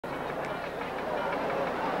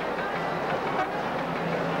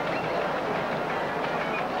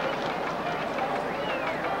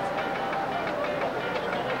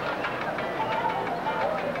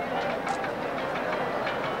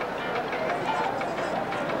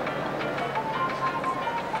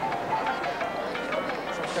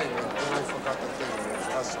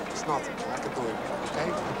It's nothing. I can do it, okay?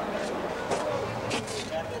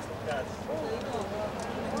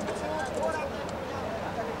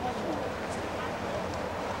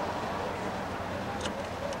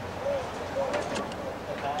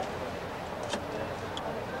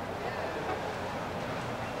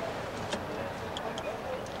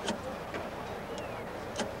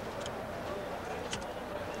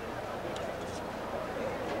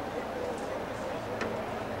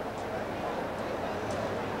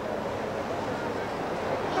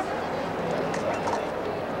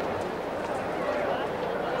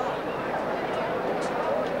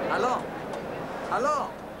 Hello?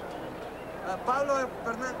 Pablo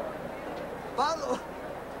Fernandez. Pablo,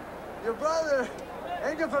 your brother,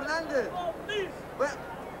 Angel Fernandez. Oh, please. Well,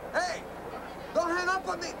 hey, don't hang up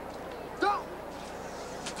on me. Don't.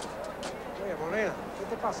 Oye, Molina, ¿qué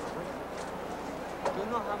te pasa, man? You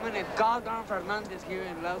know how many goddamn Fernandez here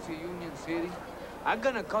in lousy Union City? I'm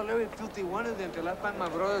gonna call every filthy one of them till I find my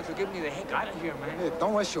brother to get me the heck out of here, man. Hey,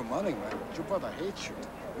 don't waste your money, man. Your brother hates you.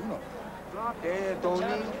 You know. No,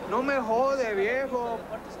 Tony. No me jode, viejo.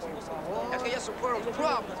 Es que ya se fueron.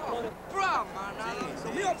 Prom, man.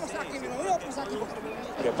 Lo mío pasa aquí, lo mío pasa aquí.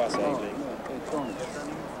 ¿Qué pasa ahí, man?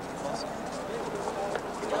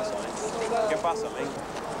 ¿Qué pasa, man?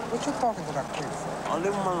 What you talking to that kid for? I'll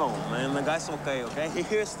leave him alone, man. The guy's okay, okay? He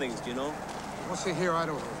hears things, you know? What's he here? I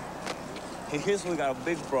don't know. He hears we got a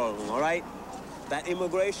big problem, all right? That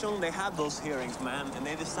immigration, they had those hearings, man, and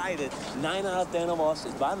they decided 9 out of 10 of us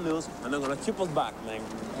is bad news, and they're gonna keep us back, man.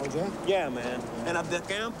 Oh, yeah? Yeah, man. And at the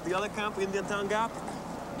camp, the other camp, Indian Town Gap,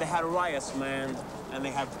 they had riots, man, and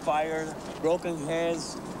they had fire, broken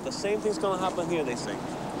heads. The same thing's gonna happen here, they say.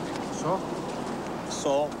 So?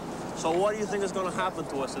 So what do you think is gonna happen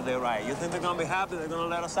to us if they riot? You think they're gonna be happy? They're gonna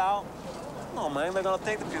let us out? No, man, they're gonna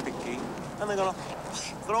take the pubic key, and they're gonna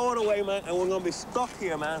throw it away, man, and we're gonna be stuck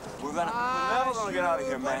here, man. We're never gonna get out of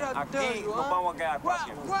here, man. Aquí nos vamos a quedar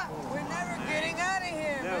fácil. What? We're never getting out of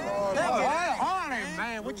here, man. Hold on,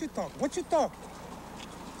 man. What you talking? What you talking?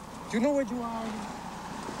 Do you know where you are?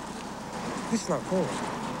 This is not cool.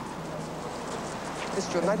 It's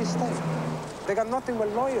the United States. They got nothing but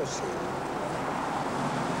lawyers here.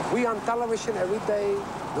 We on television every day,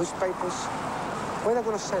 newspapers. Where are they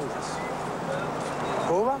gonna send us?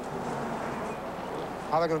 Cuba?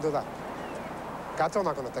 How are they gonna do that? Cato's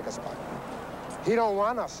not gonna take us back. He don't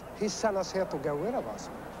want us. He sent us here to get rid of us.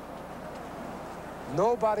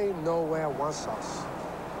 Nobody nowhere wants us.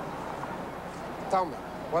 Tell me,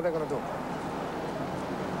 what are they gonna do?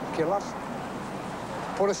 Kill us?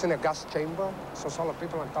 Put us in a gas chamber so all the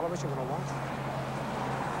people on television are gonna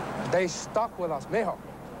watch? They stuck with us, mijo.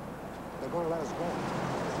 They're gonna let us go.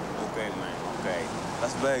 Okay, man, okay.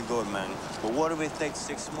 That's very good, man. But what if it takes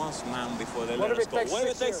 6 months, man, before they let us go? What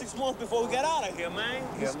if it takes 6 months before we get out of here, man?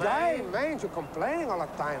 This guy, man, you're complaining all the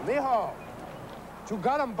time, mijo. You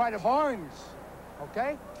got him by the horns,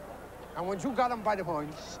 okay? And when you got him by the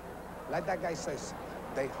horns, like that guy says,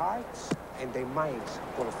 their hearts and their minds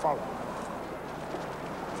gonna follow.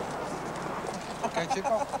 Okay,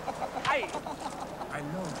 Chico? Hey! I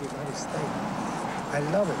love the United States. I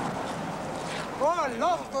love it. Oh, I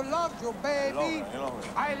love to love you, baby.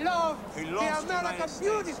 I love the American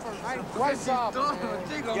beautiful. What's up, man?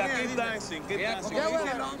 Yeah, keep dancing, keep dancing.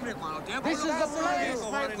 This is the place,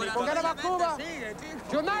 man. Forget about Cuba.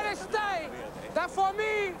 United States. That's for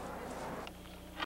me.